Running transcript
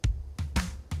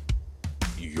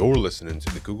You're listening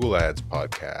to the Google Ads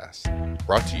Podcast,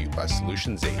 brought to you by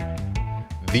Solutions 8,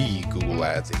 the Google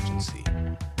Ads agency.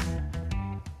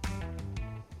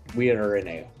 We are in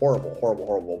a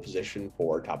horrible position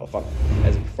for top of funnel.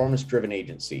 As a performance-driven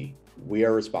agency, we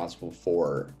are responsible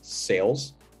for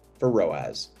sales, for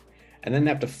ROAS, and then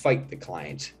have to fight the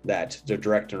client that the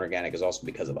direct and organic is also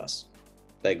because of us,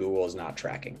 that Google is not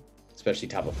tracking, especially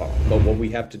top of funnel. But what we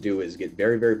have to do is get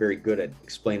very good at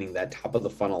explaining that top of the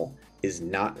funnel is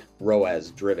not ROAS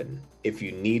driven. If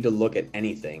you need to look at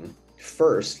anything,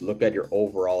 first look at your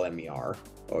overall MER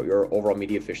or your overall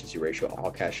media efficiency ratio,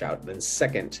 all cash out. Then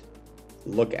second,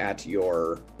 look at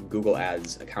your Google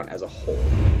Ads account as a whole.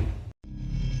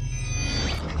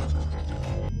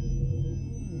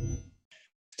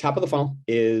 Top of the funnel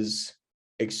is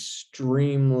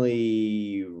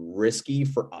extremely risky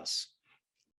for us.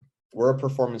 We're a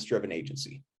performance-driven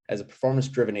agency. As a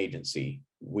performance-driven agency,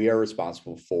 we are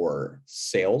responsible for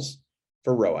sales,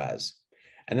 for ROAS,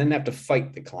 and then have to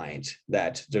fight the client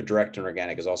that the direct and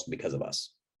organic is also because of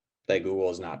us, that Google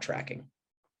is not tracking,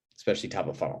 especially top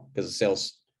of funnel, because the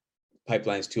sales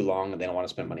pipeline is too long and they don't want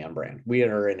to spend money on brand. We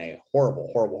are in a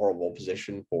horrible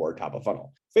position for top of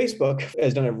funnel. Facebook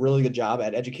has done a really good job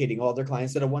at educating all their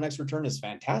clients that a 1x return is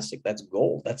fantastic. That's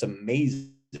gold. That's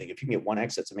amazing. If you can get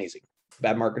 1x, that's amazing.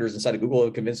 Bad marketers inside of Google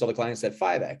have convinced all the clients that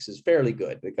 5x is fairly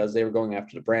good because they were going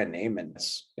after the brand name. And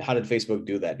how did Facebook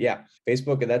do that? Yeah,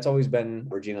 Facebook, and that's always been,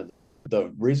 Regina,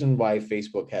 the reason why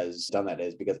Facebook has done that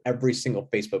is because every single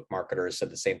Facebook marketer has said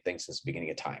the same thing since the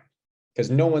beginning of time.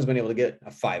 Because no one's been able to get a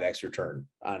 5x return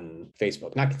on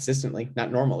Facebook, not consistently,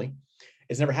 not normally.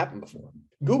 It's never happened before.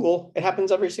 Google, it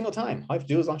happens every single time. All I have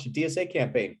to do is launch a DSA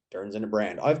campaign, turns into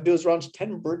brand. All I have to do is launch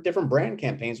 10 different brand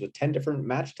campaigns with 10 different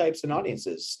match types and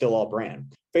audiences, still all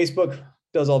brand. Facebook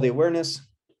does all the awareness.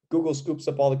 Google scoops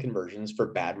up all the conversions for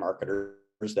bad marketers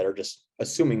that are just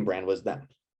assuming brand was them.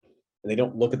 And they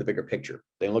don't look at the bigger picture.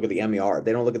 They don't look at the MER.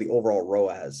 They don't look at the overall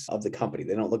ROAS of the company.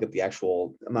 They don't look at the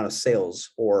actual amount of sales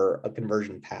or a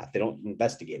conversion path. They don't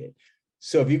investigate it.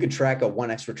 So if you could track a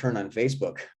 1x return on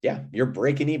Facebook, yeah, you're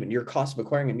breaking even. Your cost of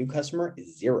acquiring a new customer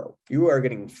is zero. You are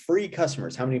getting free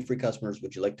customers. How many free customers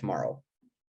would you like tomorrow,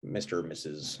 Mr. or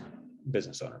Mrs.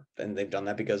 business owner? And they've done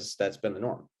that because that's been the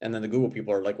norm. And then the Google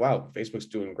people are like, wow, Facebook's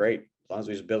doing great. As long as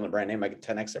we just build a brand name, I can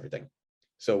 10x everything.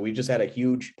 So we just had a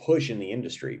huge push in the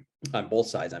industry on both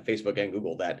sides, on Facebook and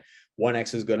Google, that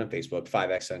 1x is good on Facebook,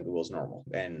 5x on Google is normal.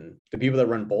 And the people that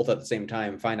run both at the same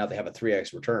time find out they have a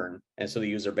 3x return. And so they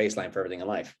use their baseline for everything in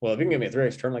life. Well, if you can give me a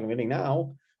 3x return like I'm getting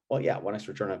now, well, yeah, 1x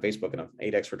return on Facebook and an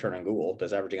 8x return on Google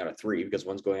does averaging out at 3 because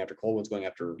one's going after cold, one's going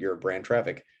after your brand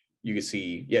traffic. You can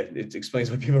see, yeah, it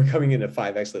explains why people are coming in at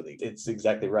 5x lately. It's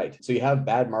exactly right. So you have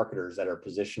bad marketers that are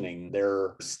positioning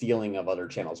their stealing of other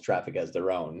channels' traffic as their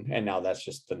own. And now that's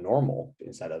just the normal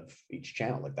inside of each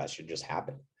channel. Like that should just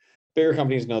happen. Bigger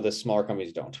companies know this, smaller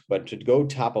companies don't. But to go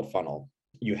top of funnel,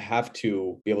 you have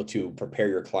to be able to prepare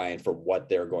your client for what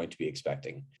they're going to be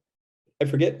expecting. I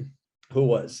forget who it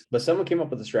was, but someone came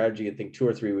up with a strategy, I think 2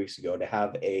 or 3 weeks ago, to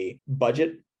have a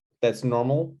budget that's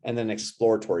normal and then an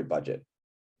exploratory budget.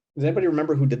 Does anybody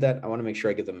remember who did that? I want to make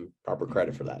sure I give them proper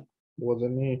credit for that.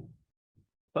 Wasn't me. I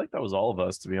feel like that was all of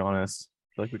us, to be honest.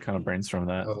 I feel like we kind of brainstormed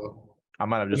that. I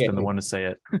might have just been the one to say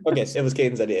it. Okay, so it was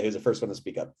Caden's idea. He was the first one to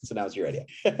speak up. So now it's your idea.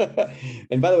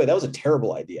 And by the way, that was a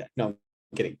terrible idea. No, I'm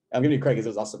kidding. I'm giving you credit because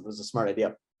it was awesome. It was a smart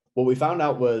idea. What we found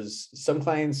out was some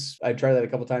clients, I tried that a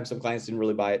couple of times. Some clients didn't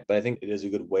really buy it, but I think it is a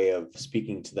good way of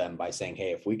speaking to them by saying,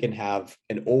 hey, if we can have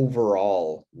an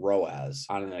overall ROAS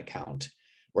on an account,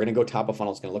 we're going to go top of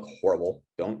funnel. It's going to look horrible.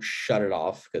 Don't shut it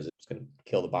off because it's going to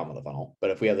kill the bottom of the funnel. But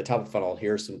if we have the top of funnel,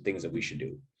 here's some things that we should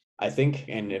do. I think,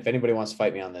 and if anybody wants to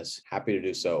fight me on this, happy to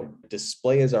do so.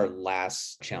 Display is our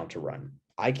last channel to run.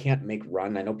 I can't make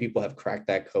run. I know people have cracked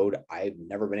that code. I've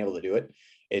never been able to do it.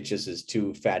 It just is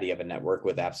too fatty of a network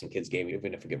with apps and kids gaming,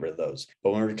 even if we get rid of those.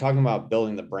 But when we're talking about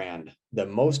building the brand, the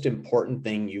most important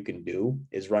thing you can do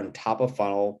is run top of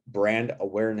funnel brand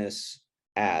awareness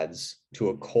ads to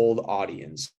a cold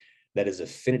audience that is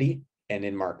affinity and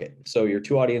in market. So your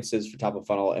two audiences for top of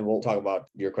funnel, and we'll talk about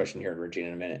your question here, Regina,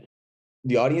 in a minute.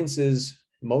 The audiences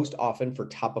most often for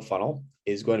top of funnel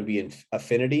is going to be in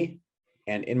affinity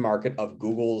and in market of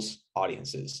Google's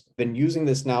audiences. Been using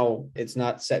this now, it's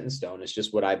not set in stone. It's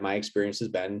just what my experience has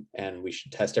been, and we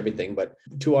should test everything. But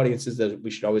two audiences that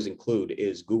we should always include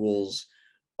is Google's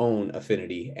own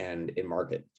affinity and in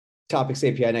market. Topics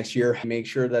API next year, make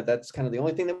sure that that's kind of the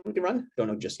only thing that we can run. Don't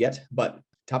know just yet, but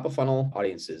top of funnel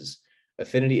audiences,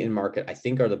 Affinity in market, I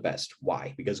think, are the best.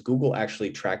 Why? Because Google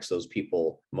actually tracks those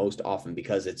people most often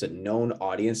because it's a known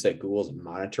audience that Google's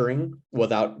monitoring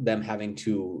without them having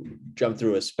to jump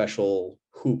through a special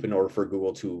hoop in order for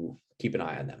Google to keep an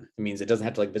eye on them. It means it doesn't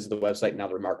have to like visit the website. Now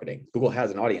they're marketing. Google has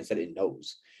an audience that it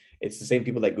knows. It's the same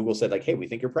people that Google said, like, hey, we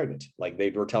think you're pregnant. Like they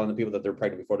were telling the people that they're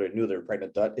pregnant before they knew they were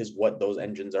pregnant. That is what those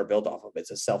engines are built off of. It's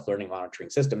a self-learning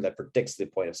monitoring system that predicts the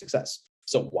point of success.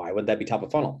 So why would that be top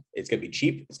of funnel? It's going to be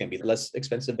cheap. It's going to be less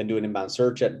expensive than doing inbound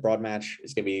search at Broadmatch.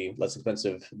 It's going to be less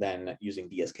expensive than using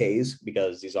DSKs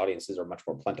because these audiences are much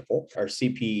more plentiful. Our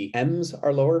CPMs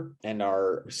are lower and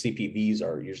our CPVs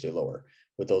are usually lower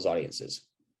with those audiences.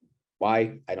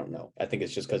 Why? I don't know. I think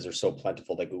it's just because they're so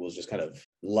plentiful that Google's just kind of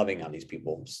loving on these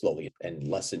people slowly and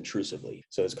less intrusively.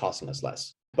 So it's costing us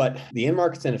less. But the in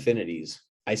markets and affinities,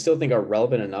 I still think are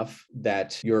relevant enough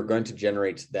that you're going to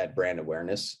generate that brand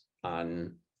awareness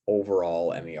on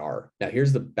overall MER. Now,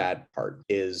 here's the bad part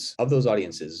is of those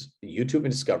audiences, YouTube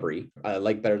and discovery, I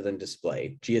like better than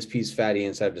display. GSP's fatty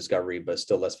inside of discovery, but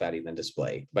still less fatty than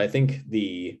display. But I think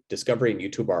the discovery and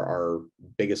YouTube are our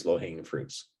biggest low-hanging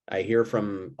fruits. I hear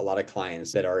from a lot of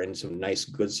clients that are in some nice,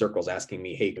 good circles asking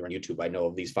me, hey, on YouTube, I know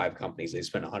of these 5 companies. They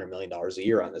spend $100 million a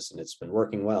year on this and it's been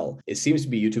working well. It seems to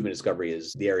be YouTube and discovery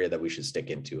is the area that we should stick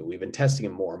into. We've been testing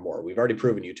them more and more. We've already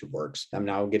proven YouTube works. I'm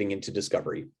now getting into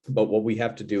discovery. But what we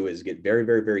have to do is get very,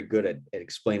 very, very good at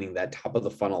explaining that top of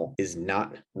the funnel is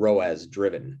not ROAS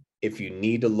driven. If you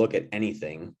need to look at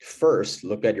anything, first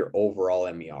look at your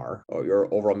overall MER or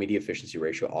your overall media efficiency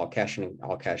ratio, all cash in,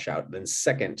 all cash out. Then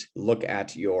second, look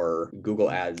at your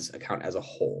Google Ads account as a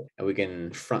whole. And we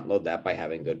can front load that by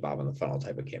having good bottom of the funnel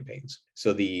type of campaigns.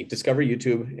 So the discovery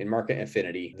YouTube in market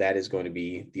affinity, that is going to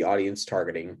be the audience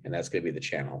targeting, and that's going to be the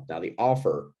channel. Now the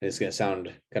offer, and it's going to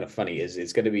sound kind of funny, is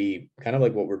it's going to be kind of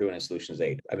like what we're doing at Solutions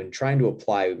 8. I've been trying to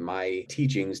apply my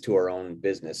teachings to our own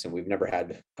business, and we've never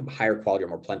had a higher quality or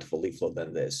more plentiful lead flow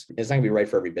than this. It's not gonna be right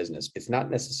for every business. It's not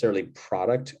necessarily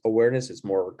product awareness, it's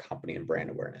more company and brand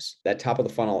awareness. That top of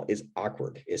the funnel is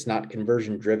awkward. It's not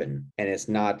conversion driven and it's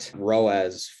not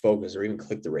ROAS focus or even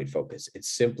click-through rate focus.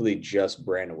 It's simply just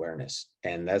brand awareness.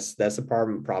 And that's the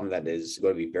problem that is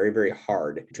going to be very, very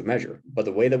hard to measure. But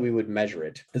the way that we would measure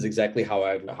it is exactly how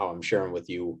I'm sharing with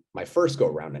you my first go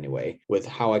around anyway, with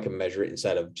how I can measure it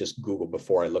inside of just Google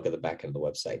before I look at the back end of the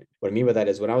website. What I mean by that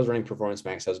is when I was running Performance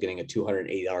Max, I was getting a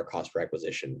 $280 cost per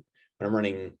acquisition. When I'm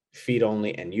running feed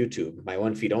only and YouTube, my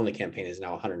one feed only campaign is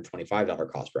now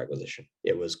 $125 cost per acquisition.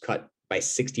 It was cut by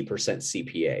 60%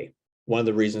 CPA. One of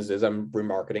the reasons is I'm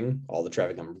remarketing all the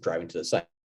traffic I'm driving to the site.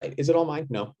 Is it all mine?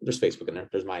 No, there's Facebook in there.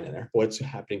 There's mine in there. What's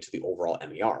happening to the overall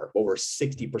MER? Over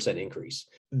 60% increase.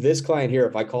 This client here,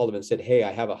 if I called him and said, hey,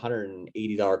 I have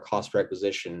 $180 cost per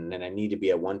acquisition and I need to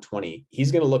be at 120,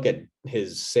 he's going to look at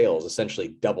his sales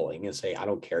essentially doubling and say, I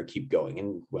don't care, keep going.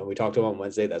 And when we talked to him on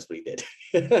Wednesday, that's what he did.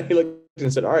 He looked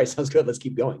and said, all right, sounds good. Let's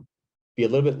keep going. Be a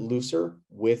little bit looser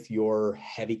with your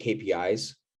heavy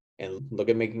KPIs. And look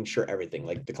at making sure everything,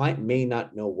 like the client may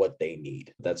not know what they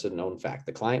need. That's a known fact.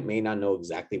 The client may not know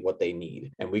exactly what they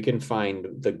need. And we can find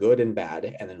the good and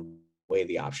bad and then weigh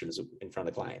the options in front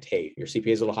of the client. Hey, your CPA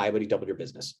is a little high, but he doubled your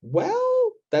business.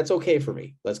 Well, that's okay for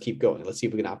me. Let's keep going. Let's see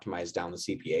if we can optimize down the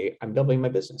CPA. I'm doubling my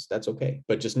business. That's okay.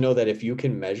 But just know that if you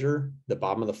can measure the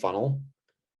bottom of the funnel,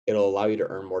 it'll allow you to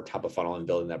earn more top of funnel and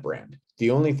building that brand.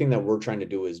 The only thing that we're trying to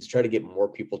do is try to get more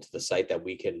people to the site that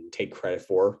we can take credit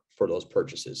for those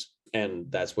purchases. And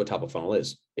that's what top of funnel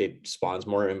is. It spawns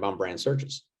more inbound brand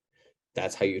searches.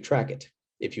 That's how you track it.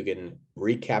 If you can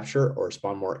recapture or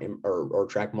spawn more or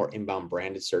track more inbound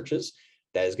branded searches,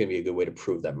 that is going to be a good way to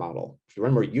prove that model. If you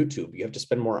run more YouTube, you have to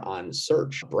spend more on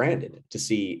search branded to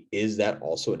see, is that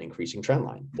also an increasing trend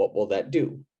line? What will that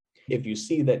do? If you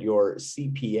see that your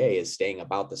CPA is staying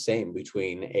about the same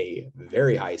between a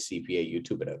very high CPA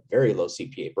YouTube and a very low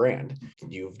CPA brand,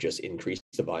 you've just increased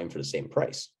the volume for the same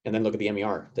price. And then look at the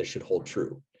MER, that should hold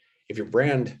true. If your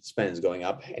brand spend is going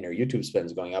up and your YouTube spend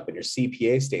is going up and your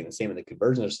CPA is staying the same and the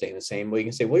conversions are staying the same, well, you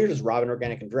can say, well, you're just robbing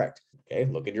organic and direct. Okay,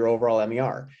 look at your overall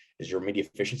MER. Is your media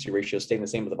efficiency ratio staying the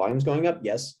same but the volume's going up?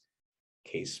 Yes.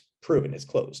 Case proven, it's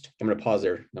closed. I'm going to pause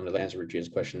there. I'm going to answer Regina's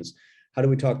questions. How do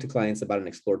we talk to clients about an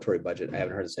exploratory budget? I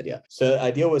haven't heard it said yet. So the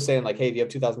idea was saying like, hey, do you have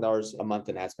 $2,000 a month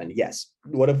in ad spend? Yes.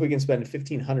 What if we can spend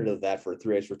 1,500 of that for a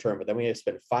 3x return, but then we have to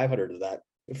spend 500 of that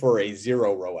for a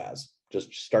 0 ROAS,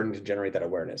 just starting to generate that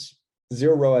awareness.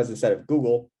 0 ROAS instead of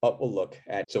Google, but we'll look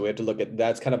at, so we have to look at,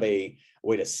 that's kind of a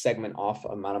way to segment off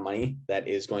amount of money that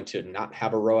is going to not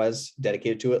have a ROAS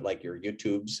dedicated to it, like your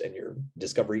YouTubes and your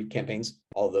discovery campaigns,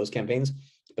 all of those campaigns.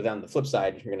 But then on the flip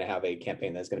side, you're going to have a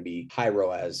campaign that's going to be high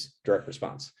ROAS direct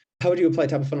response. How would you apply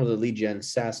top of funnel to lead gen,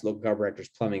 SaaS, local chiropractors,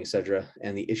 plumbing, etc.,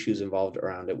 and the issues involved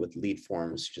around it with lead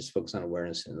forms? Just focus on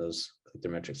awareness and those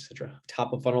click-through metrics, etc.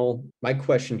 Top of funnel. My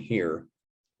question here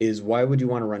is, why would you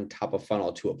want to run top of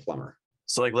funnel to a plumber?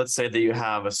 So like, let's say that you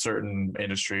have a certain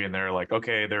industry and they're like,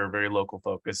 okay, they're very local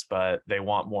focused, but they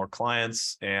want more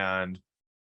clients, and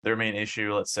their main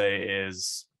issue, let's say,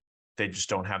 is they just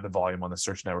don't have the volume on the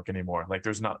search network anymore. Like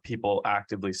there's not people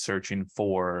actively searching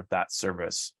for that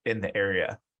service in the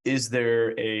area. Is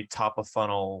there a top of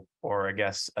funnel, or I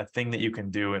guess a thing that you can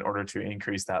do in order to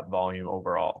increase that volume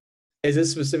overall? Is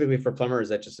this specifically for plumber, or is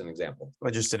that just an example?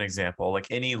 Just an example, like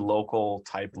any local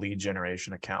type lead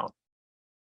generation account.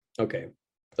 Okay.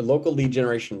 The local lead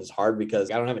generation is hard because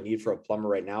I don't have a need for a plumber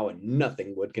right now, and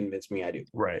nothing would convince me I do.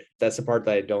 Right. That's the part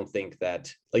that I don't think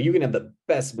that, like, you can have the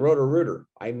best Roto-Rooter.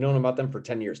 I've known about them for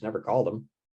 10 years, never called them.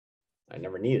 I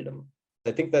never needed them.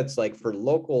 I think that's like for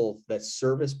local, that's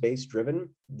service-based driven,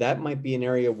 that might be an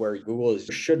area where Google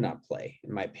should not play,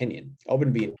 in my opinion. I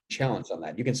wouldn't be challenged on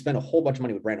that. You can spend a whole bunch of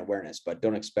money with brand awareness, but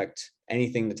don't expect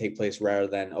anything to take place rather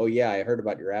than, oh yeah, I heard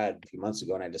about your ad a few months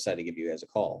ago and I decided to give you guys a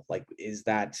call. Like, is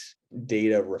that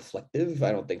data reflective?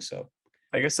 I don't think so.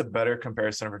 I guess a better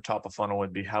comparison for top of funnel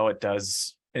would be how it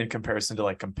does in comparison to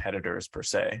like competitors per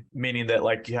se, meaning that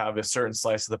like you have a certain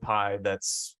slice of the pie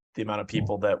that's the amount of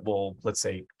people that will, let's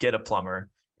say, get a plumber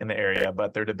in the area,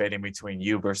 but they're debating between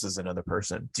you versus another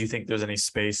person. Do you think there's any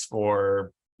space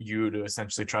for you to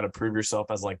essentially try to prove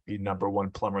yourself as like the number one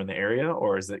plumber in the area?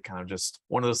 Or is it kind of just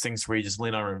one of those things where you just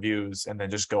lean on reviews and then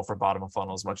just go for bottom of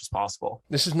funnel as much as possible?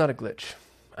 This is not a glitch.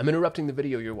 I'm interrupting the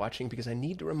video you're watching because I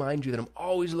need to remind you that I'm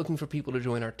always looking for people to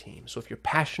join our team. So if you're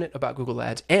passionate about Google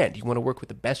Ads and you want to work with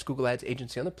the best Google Ads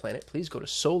agency on the planet, please go to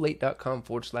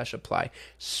so8.com/apply.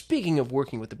 Speaking of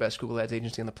working with the best Google Ads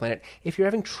agency on the planet, if you're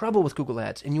having trouble with Google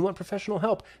Ads and you want professional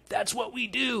help, that's what we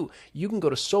do. You can go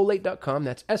to sol8.com,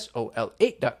 that's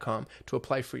SOL8.com, to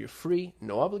apply for your free,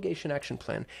 no obligation action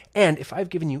plan. And if I've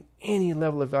given you any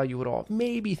level of value at all,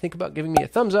 maybe think about giving me a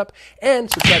thumbs up and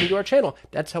subscribing to our channel.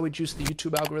 That's how we juice the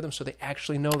YouTube algorithm so they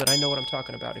actually know that I know what I'm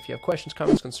talking about. If you have questions,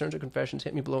 comments, concerns, or confessions,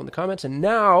 hit me below in the comments. And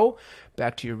now,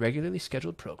 back to your regularly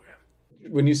scheduled program.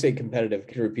 When you say competitive,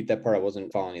 can you repeat that part? I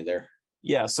wasn't following you there.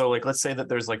 Yeah. So like, let's say that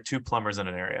there's like two plumbers in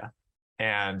an area,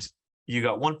 and you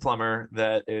got one plumber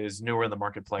that is newer in the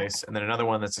marketplace and then another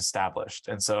one that's established.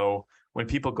 And so when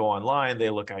people go online, they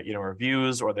look at,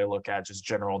 reviews, or they look at just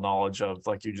general knowledge of,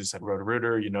 like you just said,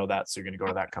 Roto-Rooter, that, so you're going to go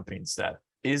to that company instead.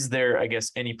 Is there, I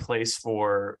guess, any place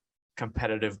for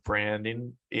competitive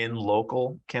branding in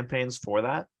local campaigns for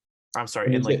that? I'm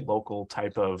sorry, in like local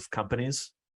type of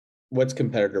companies? What's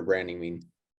competitor branding mean?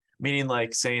 Meaning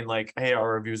like saying like, hey,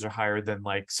 our reviews are higher than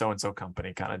like so-and-so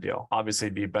company kind of deal. Obviously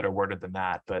it'd be better worded than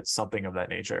that, but something of that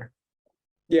nature.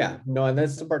 Yeah, no, and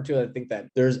that's the part too. I think that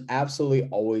there's absolutely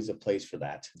always a place for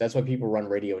that. That's why people run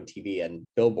radio and TV and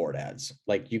billboard ads.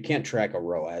 Like, you can't track a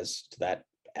ROAS to that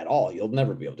at all. You'll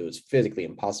never be able to. It's physically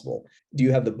impossible. Do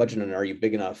you have the budget, and are you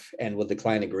big enough? And will the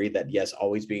client agree that, yes,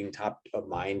 always being top of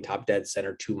mind, top dead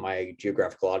center to my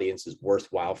geographical audience is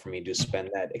worthwhile for me to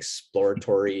spend that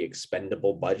exploratory,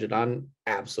 expendable budget on?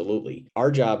 Absolutely.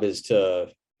 Our job is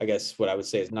to, I guess what I would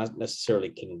say is not necessarily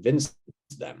convince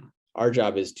them. Our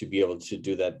job is to be able to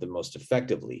do that the most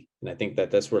effectively. And I think that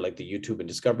that's where like the YouTube and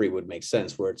discovery would make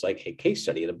sense, where it's like, hey, case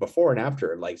study, the before and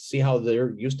after, like see how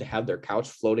they're used to have their couch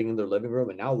floating in their living room,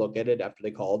 and now look at it after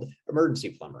they called emergency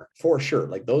plumber. For sure.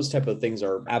 Like, those type of things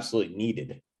are absolutely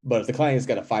needed. But if the client's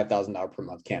got a $5,000 per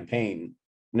month campaign,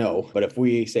 no. But if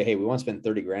we say, hey, we want to spend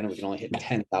 30 grand and we can only hit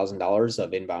 $10,000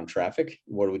 of inbound traffic,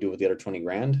 what do we do with the other 20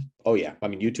 grand? Oh yeah. I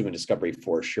mean, YouTube and discovery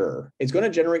for sure. It's going to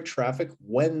generate traffic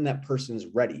when that person's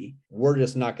ready. We're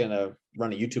just not going to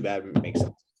run a YouTube ad and make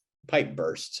some pipe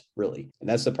bursts, really. And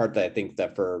that's the part that I think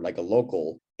that for like a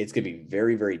local, it's going to be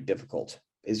very, very difficult.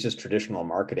 It's just traditional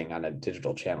marketing on a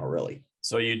digital channel, really.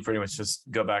 So you'd pretty much just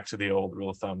go back to the old rule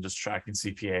of thumb, just tracking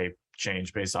CPA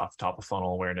change based off top of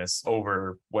funnel awareness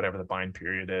over whatever the bind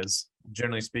period is.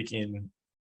 Generally speaking,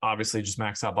 obviously just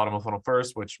max out bottom of funnel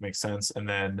first, which makes sense, and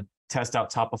then test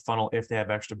out top of funnel if they have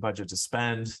extra budget to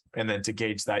spend. And then to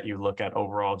gauge that, you look at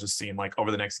overall, just seeing like over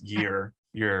the next year,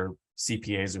 your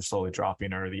CPAs are slowly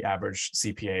dropping, or the average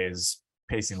CPA is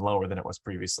pacing lower than it was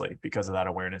previously because of that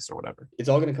awareness or whatever. It's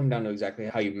all going to come down to exactly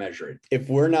how you measure it. If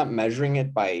we're not measuring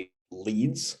it by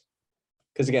leads,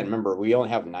 because again, remember, we only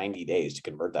have 90 days to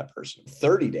convert that person,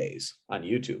 30 days on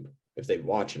YouTube if they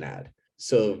watch an ad.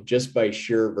 So just by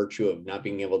sheer virtue of not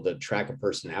being able to track a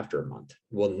person after a month,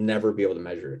 we'll never be able to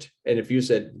measure it. And if you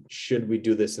said, should we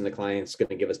do this and the client's going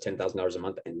to give us $10,000 a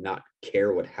month and not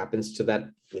care what happens to that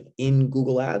within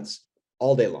Google Ads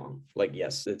all day long? Like,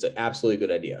 yes, it's an absolutely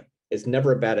good idea. It's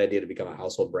never a bad idea to become a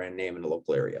household brand name in a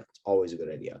local area. It's always a good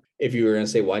idea. If you were going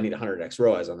to say, well, I need 100x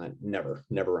ROAS on that, never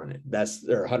run it. That's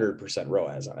or 100%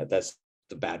 ROAS on it. That's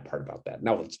the bad part about that.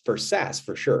 Now, for SaaS,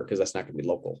 for sure, because that's not going to be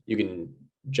local. You can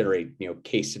generate,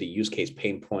 case study, use case,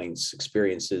 pain points,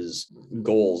 experiences,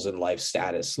 goals, and life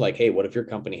status. Like, hey, what if your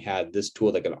company had this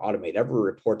tool that can automate every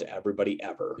report to everybody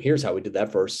ever? Here's how we did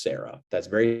that for Sarah. That's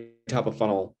very top of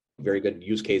funnel, very good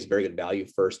use case, very good value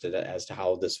first as to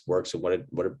how this works and what it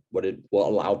will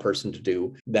allow a person to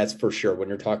do. That's for sure. When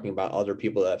you're talking about other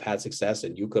people that have had success,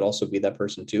 and you could also be that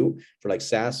person too for like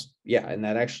SaaS. Yeah. And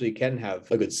that actually can have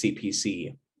a good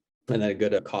CPC. And then a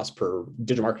good cost per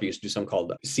digital marketer used to do something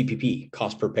called CPP,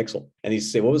 cost per pixel. And he used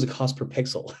to say, what was the cost per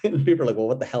pixel? And people are like, well,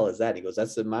 what the hell is that? He goes,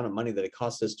 that's the amount of money that it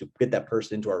costs us to get that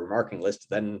person into our remarketing list,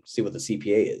 then see what the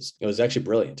CPA is. It was actually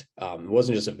brilliant. It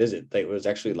wasn't just a visit. It was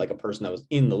actually like a person that was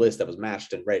in the list that was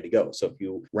matched and ready to go. So if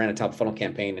you ran a top funnel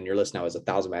campaign and your list now has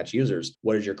 1,000 match users,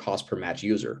 what is your cost per match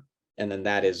user? And then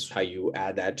that is how you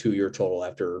add that to your total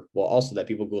after, well, also that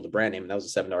people Google the brand name, and that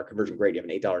was a $7 conversion. Great. You have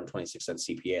an $8.26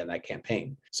 CPA on that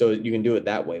campaign. So you can do it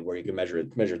that way, where you can measure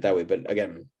it that way. But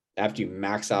again, after you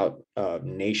max out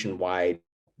nationwide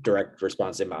direct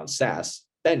response inbound SaaS,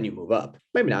 then you move up.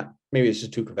 Maybe not. Maybe it's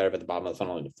just too competitive at the bottom of the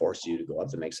funnel and it forces you to go up.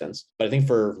 That makes sense. But I think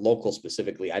for local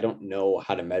specifically, I don't know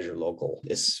how to measure local,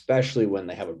 especially when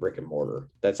they have a brick and mortar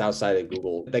that's outside of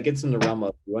Google. That gets in the realm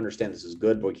of, you understand this is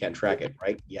good, but we can't track it,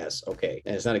 right? Yes. Okay.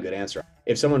 And it's not a good answer.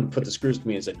 If someone put the screws to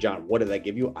me and said, John, what did that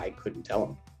give you? I couldn't tell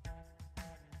them.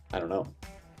 I don't know.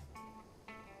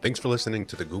 Thanks for listening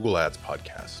to the Google Ads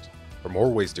podcast. For more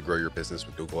ways to grow your business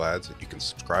with Google Ads, you can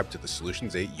subscribe to the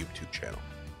Solutions 8 YouTube channel.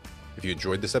 If you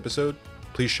enjoyed this episode,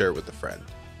 please share it with a friend.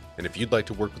 And if you'd like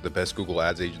to work with the best Google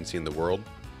Ads agency in the world,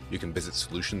 you can visit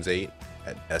Solutions 8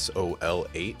 at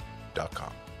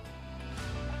sol8.com.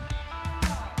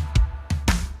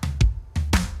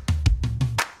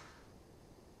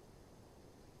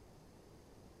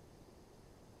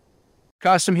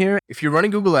 Custom here. If you're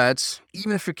running Google Ads,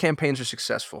 even if your campaigns are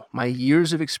successful, my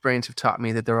years of experience have taught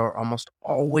me that there are almost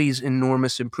always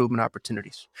enormous improvement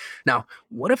opportunities. Now,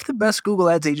 what if the best Google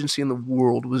Ads agency in the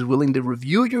world was willing to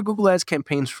review your Google Ads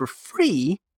campaigns for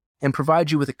free and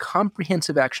provide you with a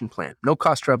comprehensive action plan, no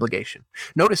cost or obligation?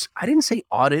 Notice, I didn't say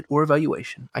audit or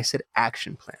evaluation. I said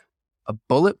action plan. A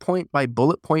bullet point by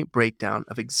bullet point breakdown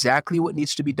of exactly what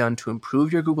needs to be done to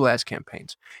improve your Google Ads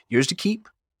campaigns. Yours to keep,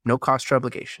 no cost or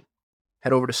obligation.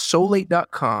 Head over to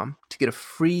sol8.com to get a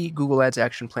free Google Ads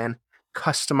action plan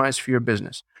customized for your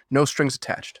business. No strings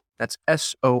attached. That's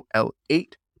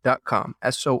sol8.com.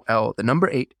 SOL, the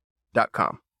number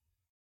 8.com.